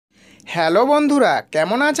Hello বন্ধুরা,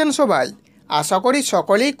 কেমন আছেন সবাই? আশা করি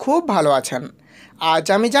সকলেই খুব ভালো আছেন। আজ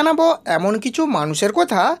আমি জানাবো এমন কিছু মানুষের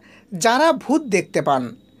কথা যারা ভূত দেখতে পান।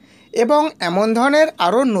 এবং এমন ধরনের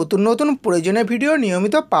আরও নতুন নতুন প্রয়োজনীয় ভিডিও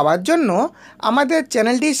নিয়মিত পাওয়ার জন্য আমাদের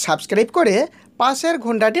চ্যানেলটি সাবস্ক্রাইব করে পাশের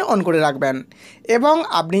ঘন্টাটি অন করে রাখবেন। এবং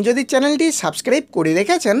আপনি যদি চ্যানেলটি সাবস্ক্রাইব করে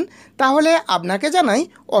রেখেছেন তাহলে আপনাকে জানাই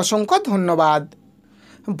অসংখ্য ধন্যবাদ।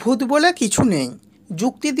 ভূত বলে কিছু নেই,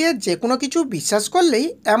 যুক্তি দিয়ে যে কোনো কিছু বিশ্বাস করলেই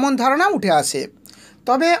এমন ধারণা উঠে আসে।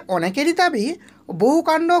 তবে অনেকেরই দাবি বহু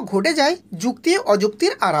কাণ্ড ঘটে যায় যুক্তি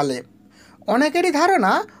অযুক্তির আড়ালে। অনেকেরই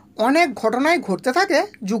ধারণা অনেক ঘটনাই ঘটতে থাকে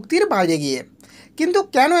যুক্তির বাইরে গিয়ে। কিন্তু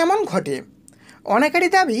কেন এমন ঘটে? অনেকেরই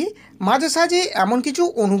দাবি মাঝে সাঝে এমন কিছু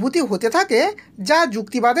অনুভূতি হতে থাকে যা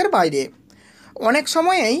যুক্তিবাদের বাইরে। অনেক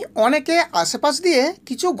সময়েই অনেকে আশেপাশ দিয়ে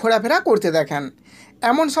কিছু ঘোরাফেরা করতে দেখেন।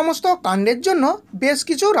 এমন সমস্ত কাণ্ডের জন্য বেশ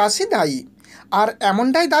কিছু রাশি দায়ী, আর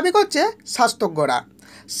এমনটাই দাবি করছে শাস্ত্রজ্ঞরা।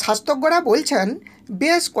 শাস্ত্রজ্ঞরা বলছেন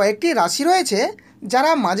বেশ কয়েকটি রাশি রয়েছে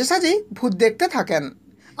যারা মাঝে সাঝেই ভূত দেখতে থাকেন।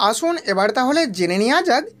 আসুন এবার তাহলে জেনে নেওয়া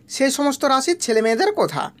যাক সেই সমস্ত রাশির ছেলেমেয়েদের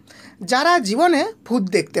কথা যারা জীবনে ভূত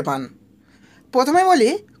দেখতে পান। প্রথমে বলি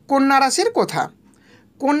কন্যা রাশির কথা।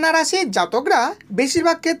 কন্যা রাশির জাতকরা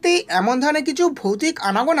বেশিরভাগ ক্ষেত্রেই এমন ধরনের কিছু ভৌতিক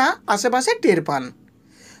আনাগোনা আশেপাশে টের পান।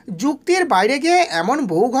 যুক্তির বাইরে গিয়ে এমন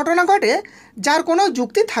বহু ঘটনা ঘটে যার কোনো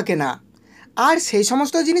যুক্তি থাকে না, আর সেই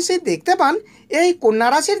সমস্ত জিনিসই দেখতে পান এই কন্যা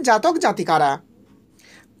রাশির জাতক জাতিকারা।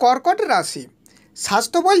 কর্কট রাশি।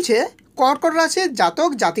 শাস্ত্র বলছে কর্কট রাশির জাতক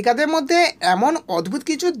জাতিকাদের মধ্যে এমন অদ্ভুত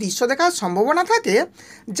কিছু দৃশ্য দেখার সম্ভাবনা থাকে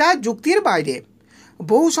যা যুক্তির বাইরে।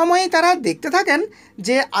 বহু সময়ই তারা দেখতে থাকেন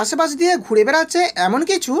যে আশেপাশ দিয়ে ঘুরে বেড়াচ্ছে এমন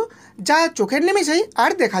কিছু যা চোখের নিমেষেই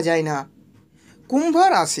আর দেখা যায় না। কুম্ভ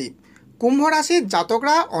রাশি। কুম্ভ রাশির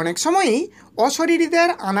জাতকরা অনেক সময়ই অশরীরীদের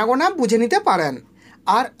আনাগোনা বুঝে নিতে পারেন,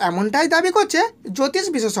 আর এমনটাই দাবি করছে জ্যোতিষ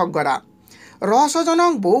বিশেষজ্ঞরা।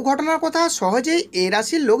 রহস্যজনক বহু ঘটনার কথা সহজেই এই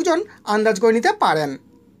রাশির লোকজন আন্দাজ করে নিতে পারেন।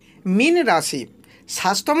 মীন রাশি।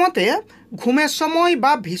 স্বাস্থ্যমতে ঘুমের সময়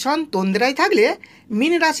বা ভীষণ তন্দ্রায় থাকলে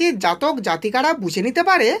মীন রাশির জাতক জাতিকারা বুঝে নিতে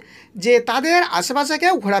পারে যে তাদের আশেপাশে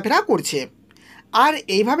কেউ ঘোরাফেরা করছে, আর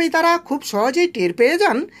এইভাবেই তারা খুব সহজেই টের পেয়ে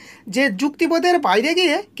যান যে যুক্তিবোধের বাইরে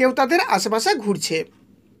গিয়ে কেউ তাদের আশেপাশে ঘুরছে।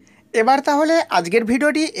 এবার তাহলে আজকের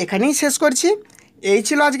ভিডিওটি এখানেই শেষ করছি। এই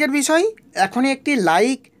ছিল আজকের বিষয়। এখনই একটি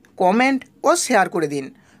লাইক, কমেন্ট ও শেয়ার করে দিন।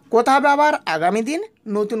 কথা হবে আবার আগামী দিন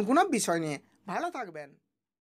নতুন কোনো বিষয় নিয়ে। ভালো থাকবেন।